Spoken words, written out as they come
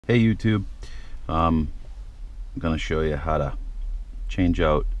Hey YouTube, I'm going to show you how to change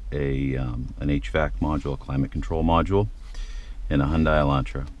out an HVAC module, a climate control module in a Hyundai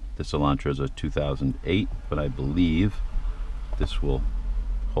Elantra. This Elantra is a 2008, but I believe this will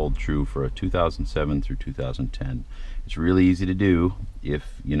hold true for a 2007 through 2010. It's really easy to do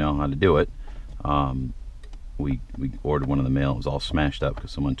if you know how to do it. We ordered one in the mail. It was all smashed up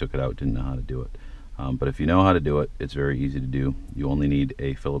because someone took it out, didn't know how to do it. But if you know how to do it, it's very easy to do. You only need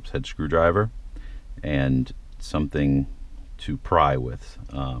a Phillips head screwdriver and something to pry with.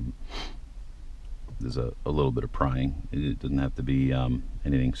 There's a little bit of prying. It doesn't have to be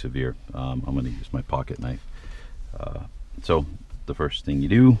anything severe. I'm going to use my pocket knife. So the first thing you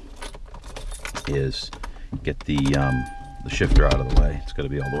do is get the shifter out of the way. It's got to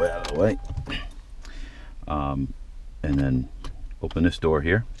be all the way out of the way. And then open this door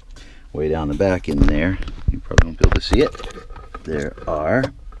here. Way down the back in there, you probably won't be able to see it. There are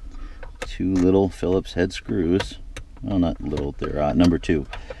two little Phillips head screws. Well, not little, they're number 2.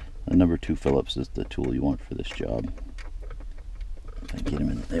 The number 2 Phillips is the tool you want for this job. If I get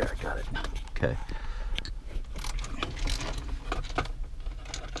them in there, I got it. Okay.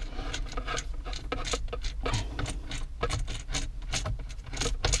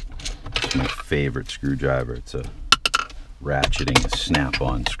 It's my favorite screwdriver. It's a ratcheting, a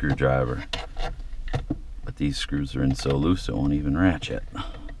snap-on screwdriver, but these screws are in so loose it won't even ratchet.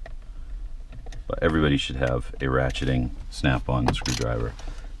 But everybody should have a ratcheting snap-on screwdriver.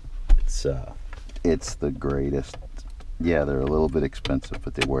 It's the greatest. Yeah, they're a little bit expensive,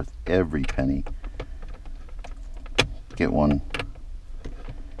 but they're worth every penny. Get one,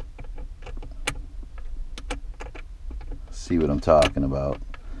 see what I'm talking about.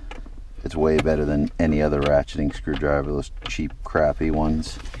 It's way better than any other ratcheting screwdriver, those cheap, crappy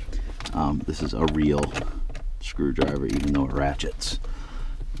ones. This is a real screwdriver, even though it ratchets.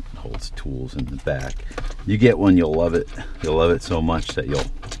 It holds tools in the back. You get one, you'll love it. You'll love it so much that you'll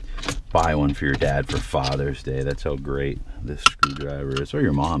buy one for your dad for Father's Day. That's how great this screwdriver is. Or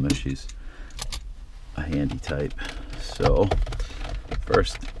your mom, if she's a handy type. So,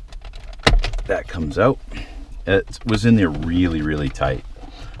 first, that comes out. It was in there really, really tight.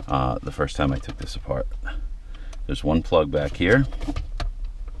 The first time I took this apart. There's one plug back here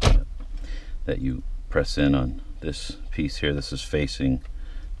that you press in on this piece here. This is facing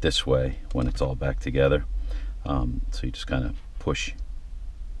this way when it's all back together. So you just kind of push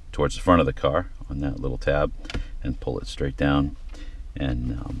towards the front of the car on that little tab and pull it straight down,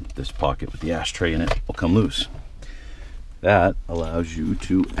 and this pocket with the ashtray in it will come loose. That allows you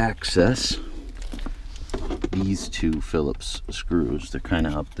to access these two Phillips screws. They're kind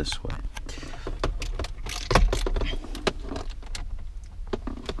of up this way.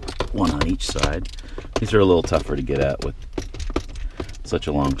 One on each side. These are a little tougher to get at with such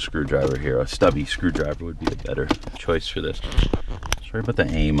a long screwdriver here. A stubby screwdriver would be a better choice for this. Sorry about the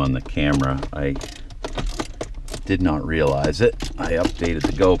aim on the camera. I did not realize it. I updated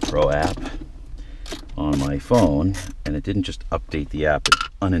the GoPro app on my phone, and it didn't just update the app, it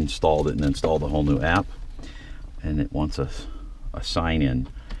uninstalled it and installed a whole new app. And it wants a sign in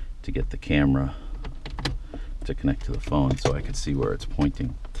to get the camera to connect to the phone so I could see where it's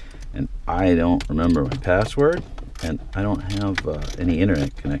pointing. And I don't remember my password, and I don't have any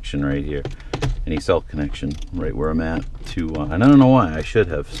internet connection right here, any cell connection right where I'm at to, and I don't know why. I should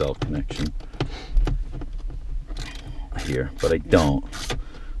have cell connection here, but I don't,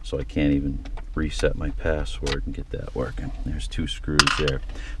 so I can't even reset my password and get that working. There's 2 screws there.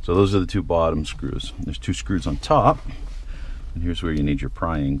 So those are the 2 bottom screws. There's 2 screws on top, and here's where you need your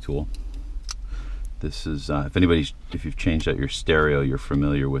prying tool. This is if you've changed out your stereo, you're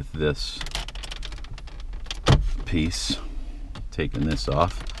familiar with this piece. Taking this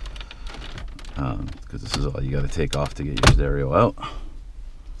off because this is all you got to take off to get your stereo out.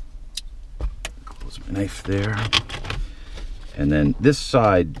 Close my knife there, and then this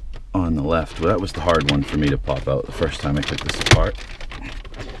side on the left, well, that was the hard one for me to pop out the first time I took this apart.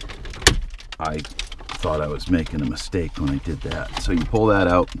 I thought I was making a mistake when I did that. So you pull that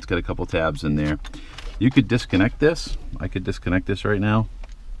out. It's got a couple tabs in there. You could disconnect this. I could disconnect this right now,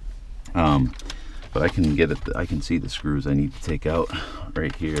 but I can get it. I can see the screws I need to take out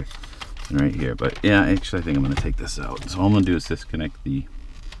right here and right here. But yeah, actually I think I'm going to take this out. So all I'm going to do is disconnect the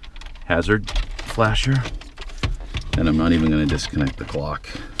hazard flasher, and I'm not even going to disconnect the clock.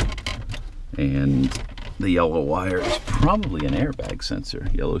 And the yellow wire is probably an airbag sensor.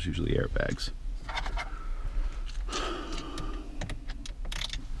 Yellow's usually airbags.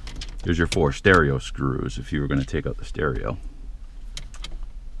 There's your 4 stereo screws if you were going to take out the stereo.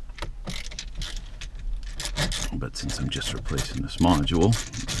 but since I'm just replacing this module,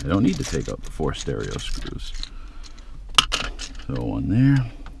 I don't need to take out the 4 stereo screws. So one there.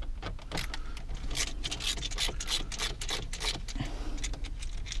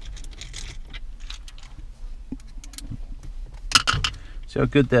 See how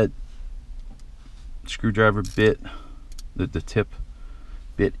good that screwdriver bit, the tip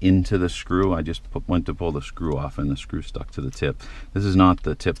bit into the screw? I just went to pull the screw off and the screw stuck to the tip. This is not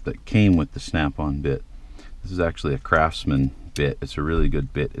the tip that came with the snap-on bit. This is actually a Craftsman bit. It's a really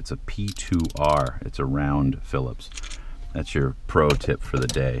good bit. It's a P2R. It's a round Phillips. That's your pro tip for the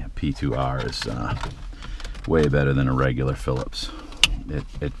day. P2R is way better than a regular Phillips.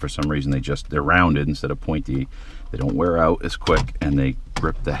 For some reason they're rounded instead of pointy. They don't wear out as quick, and they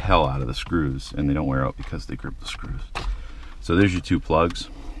grip the hell out of the screws, and they don't wear out because they grip the screws. So there's your 2 plugs.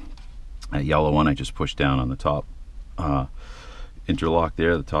 That yellow one I just pushed down on the top interlock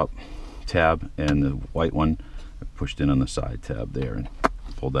there, the top tab, and the white one I pushed in on the side tab there and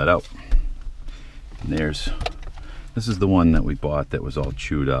pulled that out. And this is the one that we bought that was all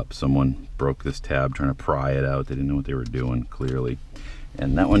chewed up. Someone broke this tab trying to pry it out. They didn't know what they were doing, clearly.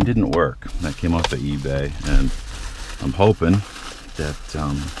 And that one didn't work. That came off of eBay, and I'm hoping that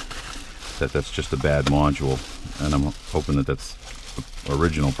that's just a bad module, and I'm hoping that that's the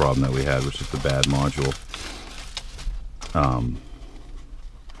original problem that we had, was just a bad module.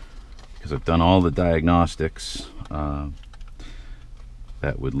 Because I've done all the diagnostics that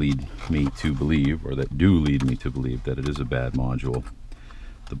would lead me to believe, or that do lead me to believe, that it is a bad module.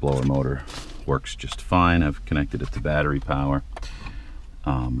 The blower motor works just fine. I've connected it to battery power.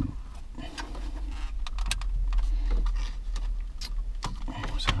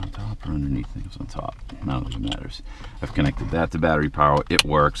 Was that on top or underneath? I think it was on top. None of it matters. I've connected that to battery power. It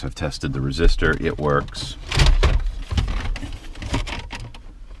works. I've tested the resistor. It works.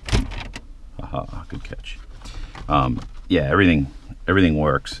 Aha, good catch. Yeah, everything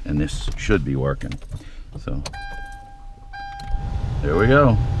works, and this should be working. So there we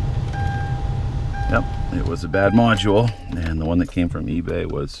go. Yep, it was a bad module, and the one that came from eBay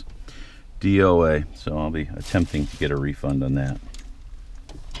was DOA, so I'll be attempting to get a refund on that.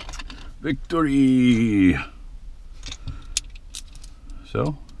 Victory!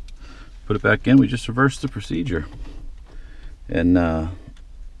 So, put it back in. We just reversed the procedure. And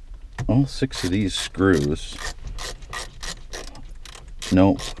all 6 of these screws,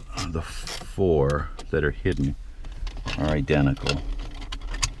 no, the 4 that are hidden are identical.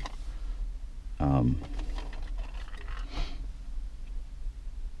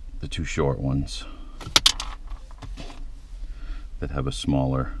 The 2 short ones that have a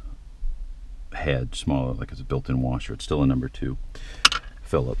smaller head, smaller, like it's a built-in washer. It's still a number 2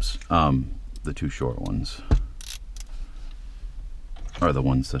 Phillips. The 2 short ones are the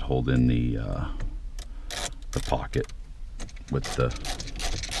ones that hold in the pocket with the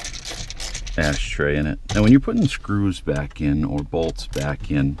ashtray in it. And when you're putting screws back in or bolts back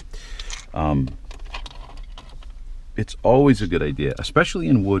in, it's always a good idea, especially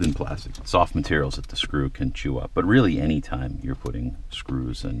in wood and plastic, soft materials that the screw can chew up, but really anytime you're putting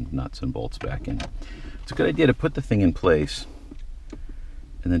screws and nuts and bolts back in, it's a good idea to put the thing in place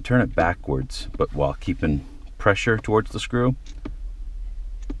and then turn it backwards, but while keeping pressure towards the screw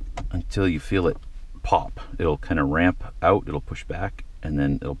until you feel it pop. It'll kind of ramp out, it'll push back, and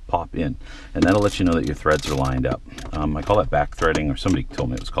then it'll pop in, and that'll let you know that your threads are lined up. I call that back threading, or somebody told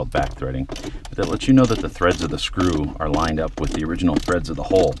me it was called back threading, but that lets you know that the threads of the screw are lined up with the original threads of the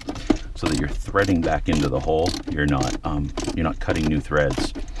hole, so that you're threading back into the hole. You're not cutting new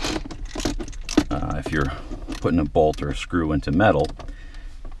threads. If you're putting a bolt or a screw into metal,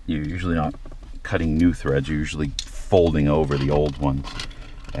 you're usually not cutting new threads. You're usually folding over the old ones,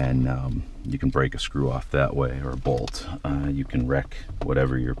 and you can break a screw off that way, or a bolt. You can wreck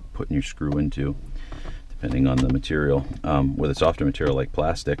whatever you're putting your screw into, depending on the material. With a softer material like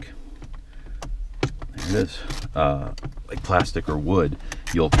plastic, there it is, like plastic or wood,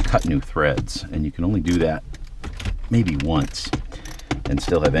 you'll cut new threads, and you can only do that maybe once and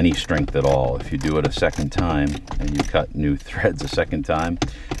still have any strength at all. If you do it a second time and you cut new threads a second time,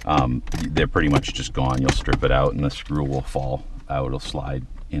 they're pretty much just gone. You'll strip it out and the screw will fall out. It'll slide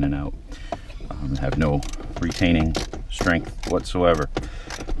in and out and have no retaining strength whatsoever.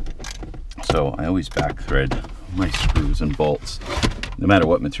 So I always back thread my screws and bolts, no matter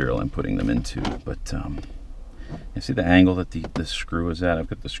what material I'm putting them into. But you see the angle that the screw is at? I've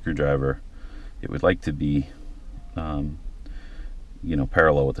got the screwdriver. It would like to be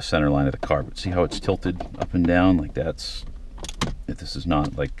parallel with the center line of the carpet. See how it's tilted up and down? Like this is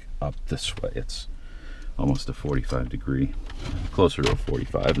not like up this way. It's almost a 45 degree, closer to a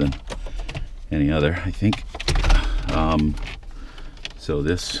 45 than any other, I think. So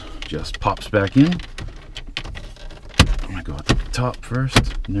this just pops back in. I'm gonna go at the top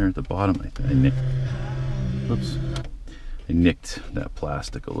first, and there at the bottom. I nicked that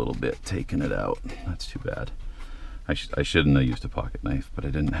plastic a little bit, taking it out. That's too bad. I shouldn't have used a pocket knife, but I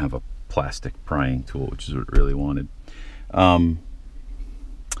didn't have a plastic prying tool, which is what I really wanted. I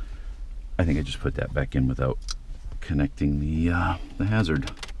think I just put that back in without connecting the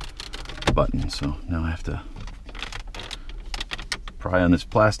hazard button. So now I have to pry on this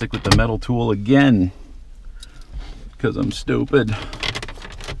plastic with the metal tool again because I'm stupid.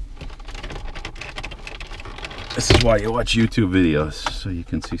 This is why you watch YouTube videos, so you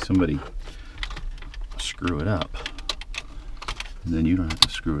can see somebody screw it up. And then you don't have to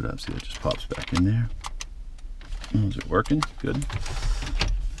screw it up. See, it just pops back in there. Oh, is it working? Good.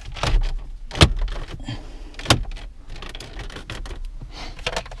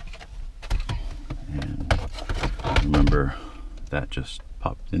 And remember, that just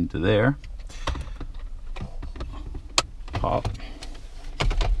popped into there. Pop.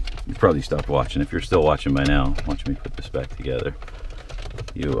 You probably stopped watching. If you're still watching by now, watch me put this back together.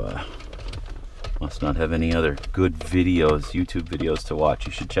 You must not have any other good videos, YouTube videos to watch.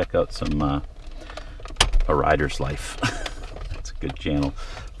 You should check out some A Rider's Life. That's a good channel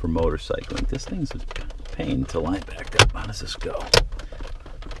for motorcycling. This thing's a pain to line back up. How does this go?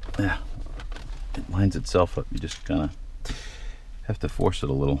 Yeah, it lines itself up. You just kind of have to force it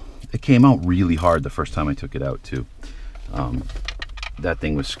a little. It came out really hard the first time I took it out too. That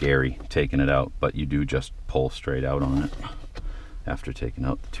thing was scary taking it out, but you do just pull straight out on it after taking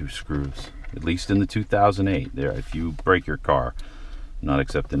out the 2 screws. At least in the 2008. There, if you break your car, I'm not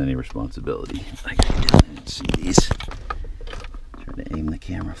accepting any responsibility. I can see these. Try to aim the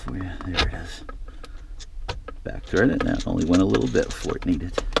camera for you. There it is. Back to it. That only went a little bit before it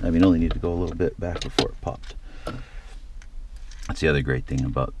needed. Only needed to go a little bit back before it popped. That's the other great thing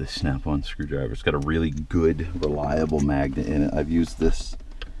about this snap-on screwdriver. It's got a really good, reliable magnet in it. I've used this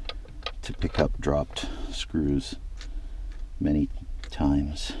to pick up dropped screws many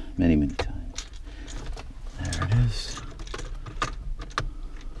times. Many times. There it is.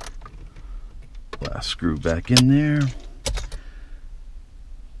 Last screw back in there.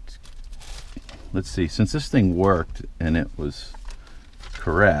 Let's see, since this thing worked and it was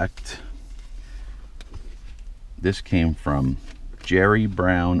correct, this came from Jerry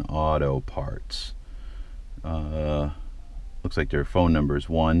Brown Auto Parts. Looks like their phone number is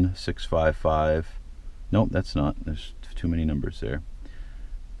 1-655. Nope, that's not. There's too many numbers there.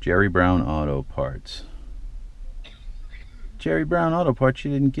 Jerry Brown Auto Parts. Jerry Brown Auto Parts,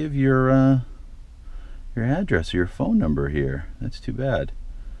 you didn't give your address or your phone number here. That's too bad.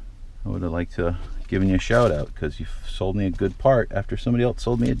 I would have liked to given you a shout out because you sold me a good part after somebody else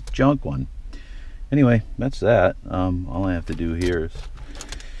sold me a junk one. Anyway, that's that. All I have to do here is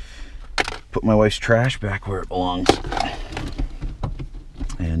put my wife's trash back where it belongs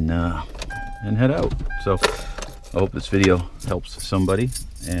and head out. So I hope this video helps somebody,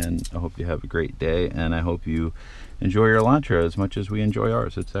 and I hope you have a great day, and I hope you enjoy your Elantra as much as we enjoy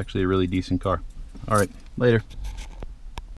ours. It's actually a really decent car. All right, later.